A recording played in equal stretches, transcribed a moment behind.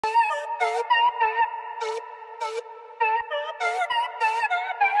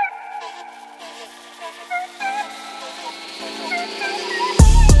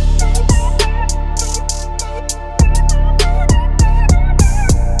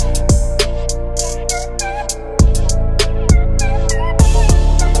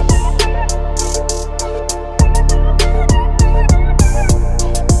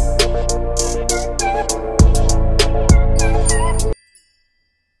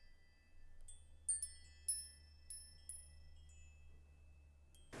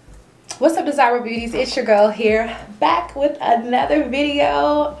What's up, Desirable Beauties? It's your girl here, back with another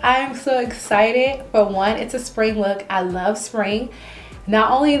video. I'm so excited. For one, it's a spring look. I love spring.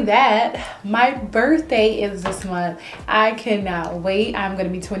 Not only that, my birthday is this month. I cannot wait. I'm gonna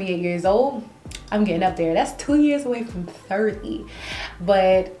be 28 years old. I'm getting up there. That's 2 years away from 30.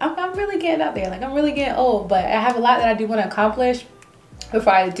 But I'm really getting up there. Like, I'm really getting old. But I have a lot that I do want to accomplish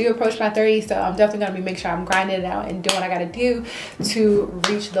before I do approach my 30s, so I'm definitely gonna make sure I'm grinding it out and doing what I gotta do to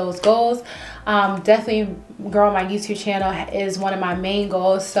reach those goals. Definitely growing my YouTube channel is one of my main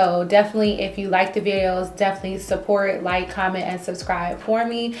goals, so definitely if you like the videos, definitely support, like, comment, and subscribe for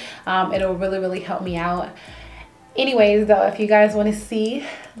me. It'll really help me out. Anyways though, if you guys want to see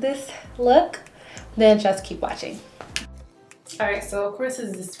this look, then just keep watching. Alright, so of course this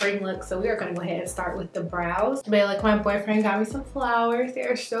is the spring look, so we are going to go ahead and start with the brows. But like, my boyfriend got me some flowers. They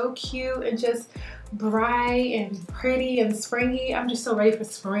are so cute and just bright and pretty and springy. I'm just so ready for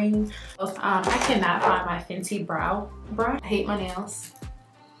spring. I cannot find my Fenty brow brush. I hate my nails,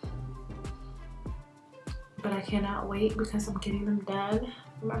 but I cannot wait because I'm getting them done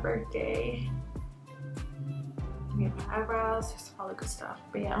for my birthday. Get my eyebrows, just all the good stuff.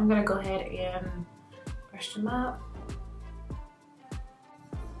 But yeah, I'm going to go ahead and brush them up.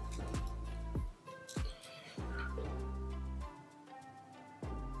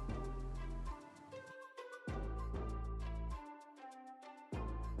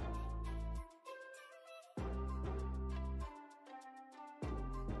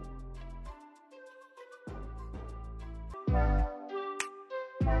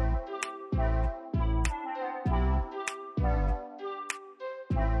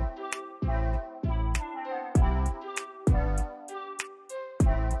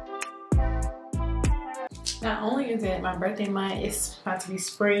 Not only is it my birthday month, it's about to be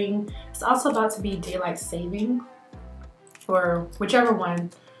spring. It's also about to be daylight saving, or whichever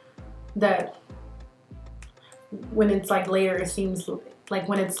one that when it's like later, it seems like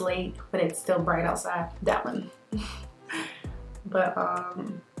when it's late but it's still bright outside. That one. But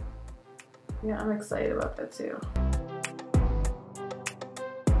yeah, I'm excited about that too.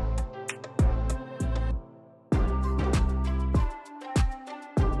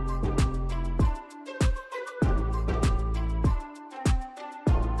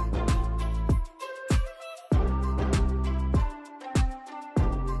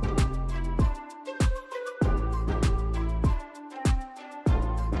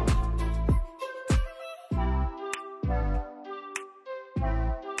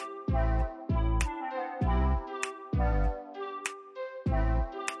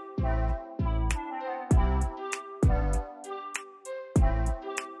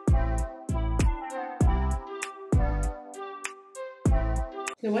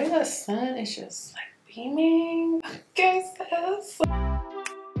 The way the sun is just like beaming, guys.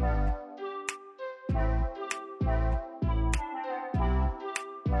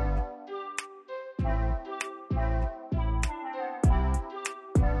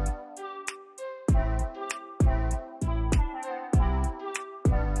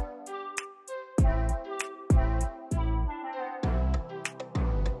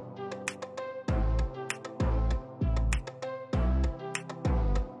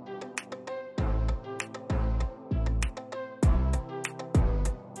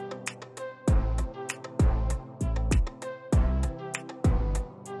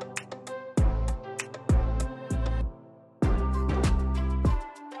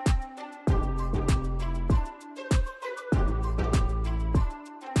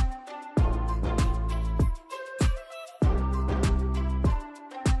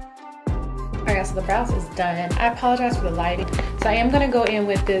 Alright, so the brows is done. I apologize for the lighting. So I am going to go in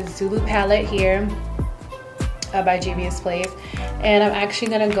with this Zulu palette here by Juvia's Place. And I'm actually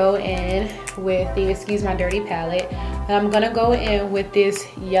going to go in with the Excuse My Dirty palette. And I'm going to go in with this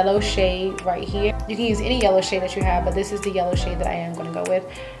yellow shade right here. You can use any yellow shade that you have, but this is the yellow shade that I am going to go with.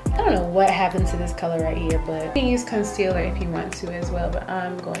 I don't know what happened to this color right here, but you can use concealer if you want to as well. But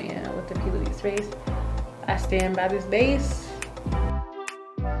I'm going in with the p.louise base. I stand by this base.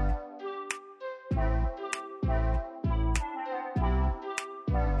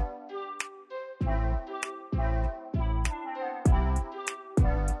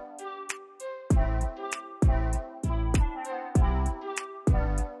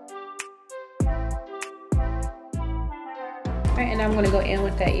 Alright, and I'm gonna go in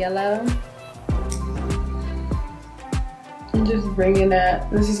with that yellow. I'm just bringing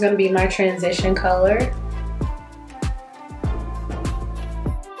that. This is gonna be my transition color.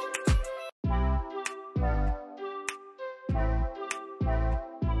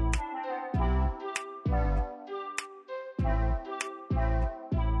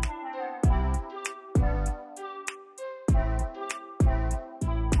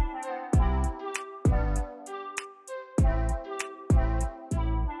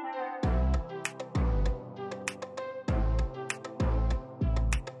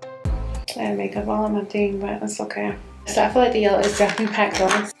 I had makeup all on my thing, but it's okay. So I feel like the yellow is definitely packed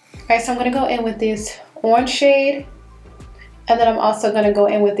on. Alright, so I'm gonna go in with this orange shade, and then I'm also gonna go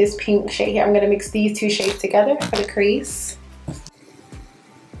in with this pink shade here. I'm gonna mix these two shades together for the crease.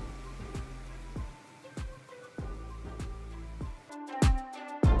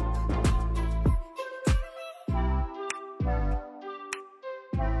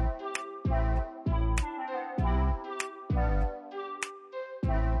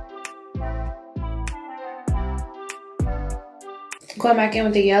 Going back in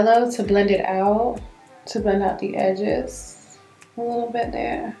with the yellow to blend it out, to blend out the edges a little bit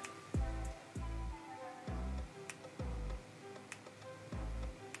there.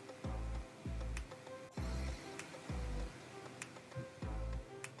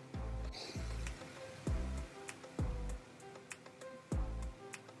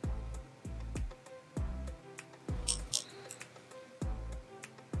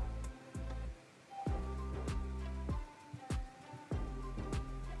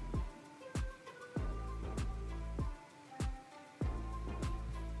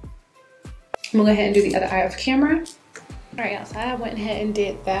 I'm gonna go ahead and do the other eye off camera. All right, y'all, so I went ahead and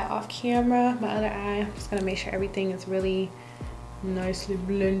did that off camera. My other eye, I'm just gonna make sure everything is really nicely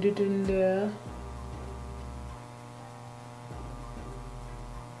blended in there.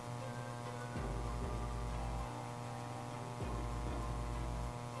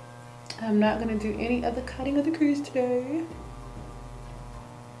 I'm not gonna do any other cutting of the crease today.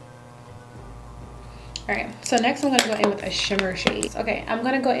 Alright, so next I'm going to go in with a shimmer shade. Okay, I'm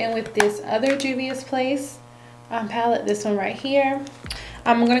going to go in with this other Juvia's Place palette, this one right here.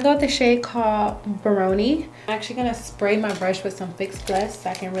 I'm going to go with the shade called Baroni. I'm actually going to spray my brush with some Fix Plus so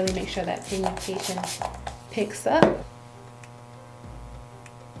I can really make sure that pigmentation picks up.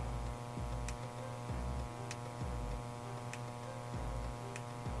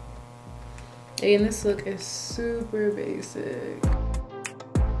 And this look is super basic.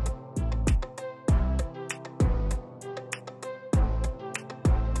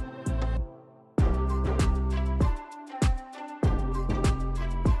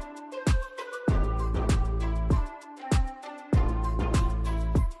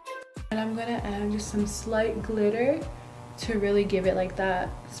 And I'm gonna add just some slight glitter to really give it like that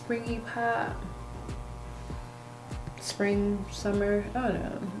springy pop. Spring, summer, I don't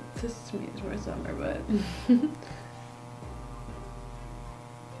know. This to me is more summer, but. And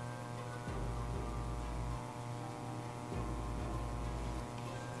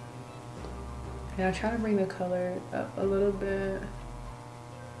I'm trying to bring the color up a little bit.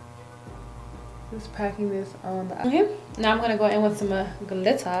 Just packing this on the. Okay, now I'm gonna go in with some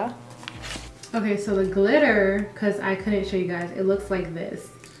glitter. Okay, so the glitter, because I couldn't show you guys, it looks like this.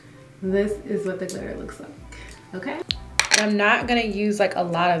 This is what the glitter looks like, okay? I'm not gonna use like a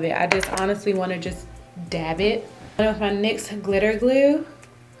lot of it. I just honestly wanna just dab it. And with my NYX glitter glue.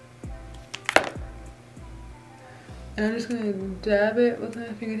 And I'm just gonna dab it with my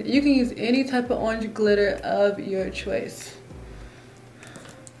finger. You can use any type of orange glitter of your choice.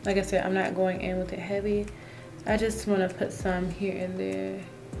 Like I said, I'm not going in with it heavy. I just wanna put some here and there.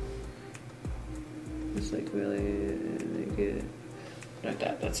 Just like really good. Like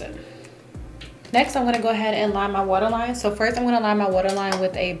that, that's it. Next, I'm gonna go ahead and line my waterline. So first I'm gonna line my waterline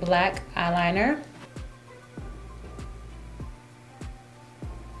with a black eyeliner.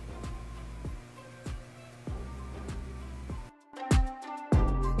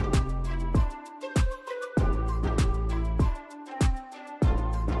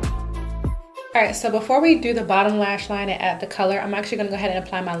 All right, so before we do the bottom lash line and add the color, I'm actually gonna go ahead and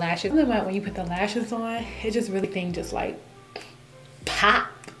apply my lashes. When you put the lashes on, it just really thing just like pop.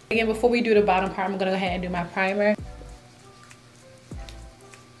 Again, before we do the bottom part, I'm gonna go ahead and do my primer.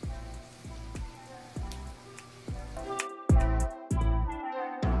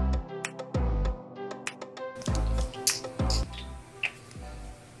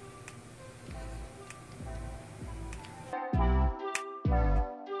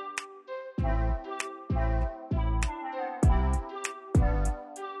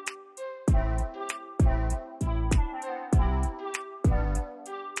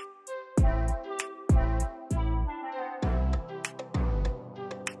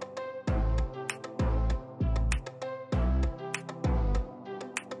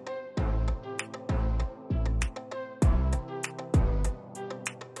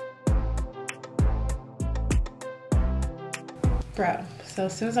 Bro, so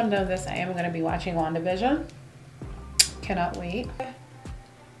as soon as I'm done with this, I am going to be watching WandaVision. Cannot wait.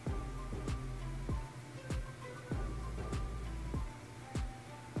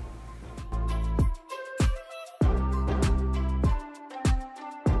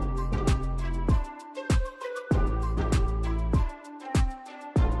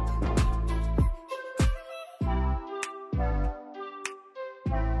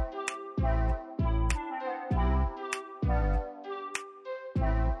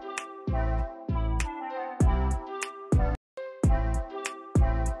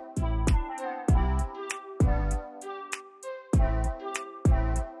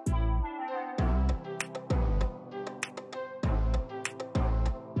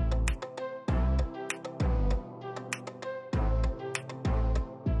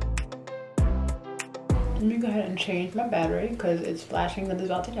 Let me go ahead and change my battery because it's flashing that it's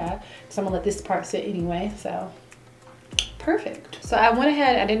about to die. So I'm gonna let this part sit anyway, so perfect. So I went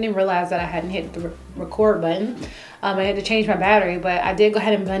ahead, I didn't even realize that I hadn't hit the record button. I had to change my battery, but I did go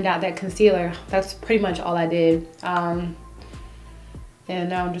ahead and blend out that concealer. That's pretty much all I did. And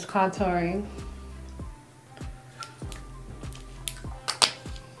now I'm just contouring.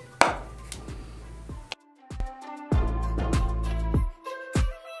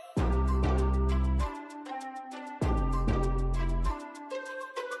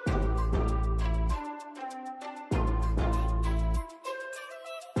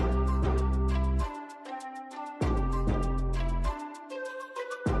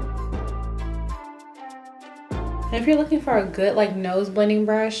 And if you're looking for a good like nose blending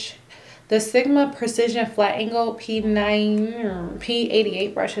brush, the Sigma Precision Flat Angle P9 or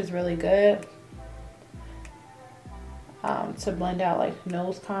P88 brush is really good to blend out like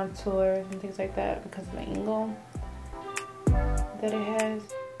nose contours and things like that because of the angle that it has.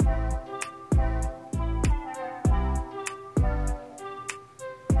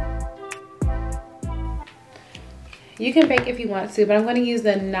 You can bake if you want to, but I'm going to use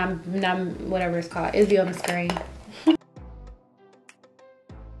the whatever it's called. It'll be on the screen.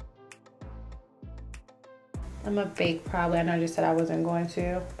 I'm gonna bake probably. I know I just said I wasn't going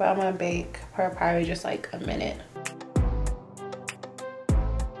to, but I'm gonna bake for probably just like a minute.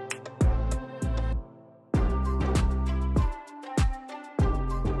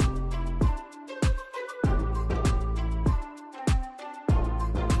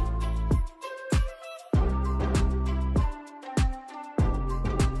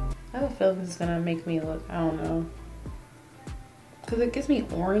 I have a feeling this is gonna make me look, I don't know, because it gives me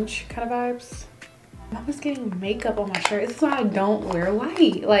orange kind of vibes. I was getting makeup on my shirt. This is why I don't wear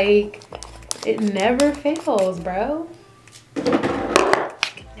white. Like, it never fails, bro.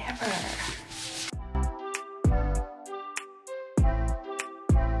 Never.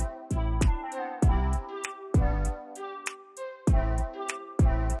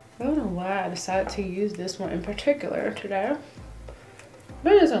 I don't know why I decided to use this one in particular today.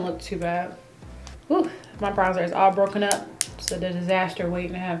 But it doesn't look too bad. Ooh, my bronzer is all broken up. So the disaster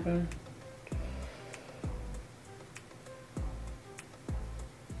waiting to happen.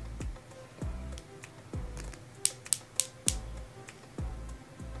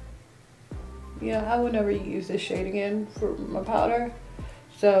 Yeah, I would never use this shade again for my powder.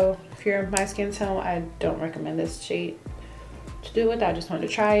 So if you're my skin tone, I don't recommend this shade to do it. I just wanted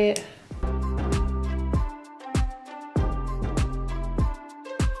to try it.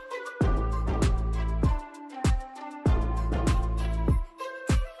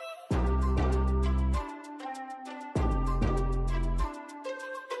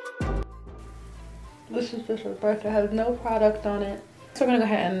 This is just a brush that has no product on it. So we're gonna go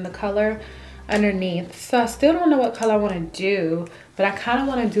ahead and the color underneath. So I still don't know what color I want to do, but I kind of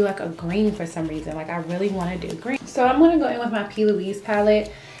want to do like a green for some reason. Like I really want to do green. So I'm going to go in with my p.louise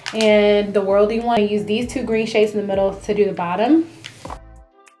palette and the Worldy one. I use these two green shades in the middle to do the bottom.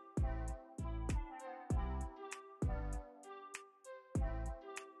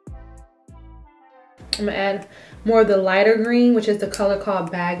 I'm going to add more of the lighter green, which is the color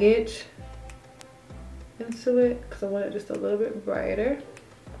called Baggage, into it because I want it just a little bit brighter.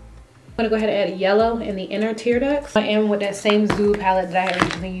 I'm gonna go ahead and add yellow in the inner tear ducts. I am with that same Zoo palette that I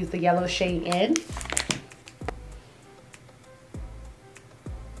originally used the yellow shade in.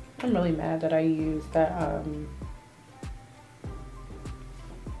 I'm really mad that I used that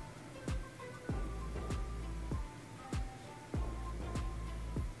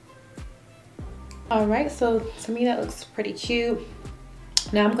all right, so to me that looks pretty cute.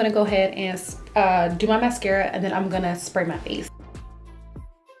 Now I'm gonna go ahead and do my mascara, and then I'm gonna spray my face.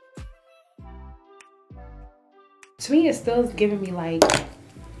 To me, it's still giving me like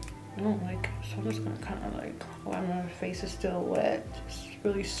I don't like it, so I'm just gonna kind of like, while my face is still wet, just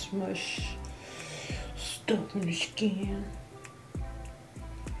really smush stuff in the skin.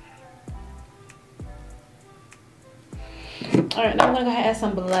 All right, now I'm gonna go ahead and add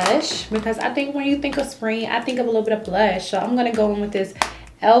some blush, because I think when you think of spring, I think of a little bit of blush. So I'm gonna go in with this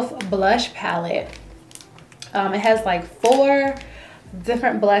e.l.f. blush palette. It has like 4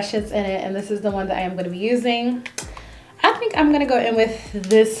 different blushes in it, and this is the one that I am gonna be using. I think I'm gonna go in with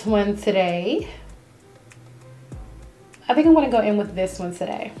this one today.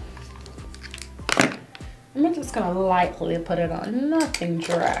 I'm just gonna lightly put it on, nothing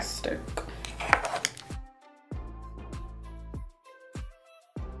drastic.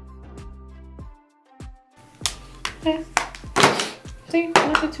 Okay. See,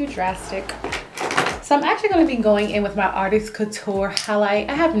 nothing too drastic. So I'm actually going to be going in with my Artist Couture highlight.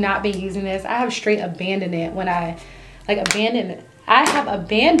 I have not been using this. I have straight abandoned it when I abandoned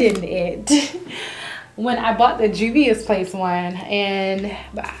it when I bought the Juvia's Place one,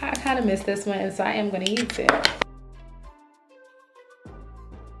 but I kind of missed this one, and so I am going to use it.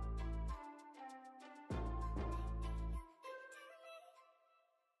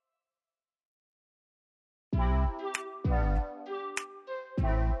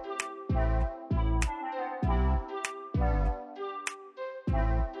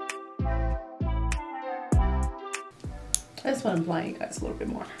 I just want to blind you guys a little bit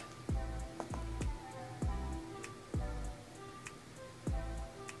more.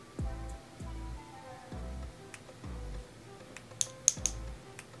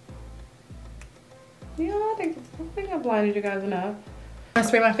 Yeah, I think I blinded you guys enough. I'm gonna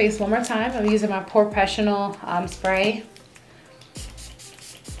spray my face one more time. I'm using my Professional spray.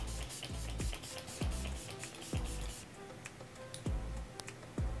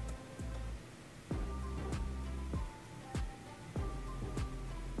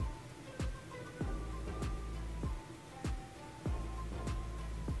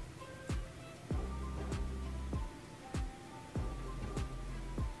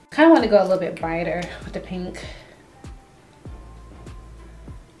 Kind of want to go a little bit brighter with the pink.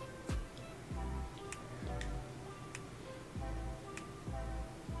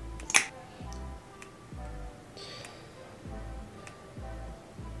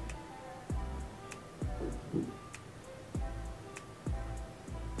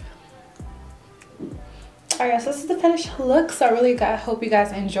 Alright, so this is the finished look. So I really hope you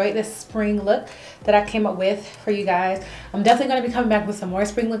guys enjoyed this spring look that I came up with for you guys. I'm definitely going to be coming back with some more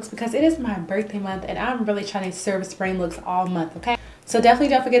spring looks because it is my birthday month and I'm really trying to serve spring looks all month, okay? So definitely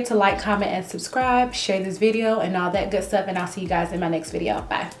don't forget to like, comment, and subscribe, share this video and all that good stuff, and I'll see you guys in my next video.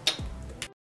 Bye.